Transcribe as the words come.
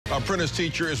Apprentice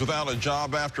teacher is without a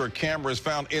job after a camera is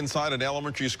found inside an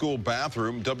elementary school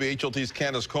bathroom. WHLT's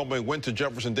Candace Coleman went to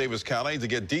Jefferson Davis County to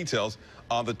get details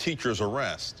on the teacher's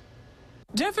arrest.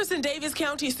 Jefferson Davis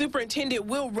County Superintendent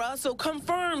Will Russell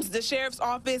confirms the sheriff's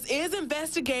office is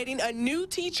investigating a new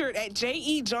teacher at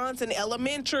J.E. Johnson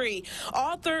Elementary,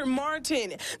 Arthur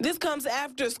Martin. This comes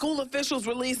after school officials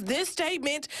released this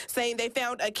statement saying they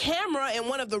found a camera in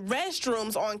one of the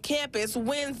restrooms on campus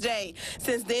Wednesday.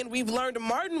 Since then, we've learned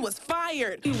Martin was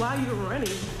fired. While you were running.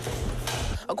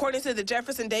 According to the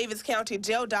Jefferson Davis County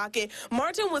jail docket,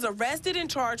 Martin was arrested and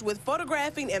charged with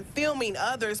photographing and filming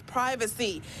others'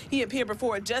 privacy. He appeared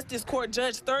before a justice court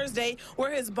judge Thursday,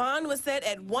 where his bond was set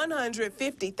at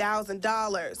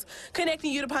 $150,000.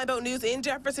 Connecting you to Pine Belt News in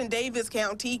Jefferson Davis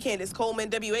County, Candace Coleman,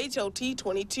 WHLT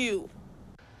 22.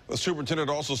 The superintendent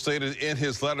also stated in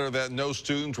his letter that no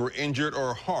students were injured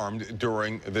or harmed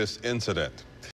during this incident.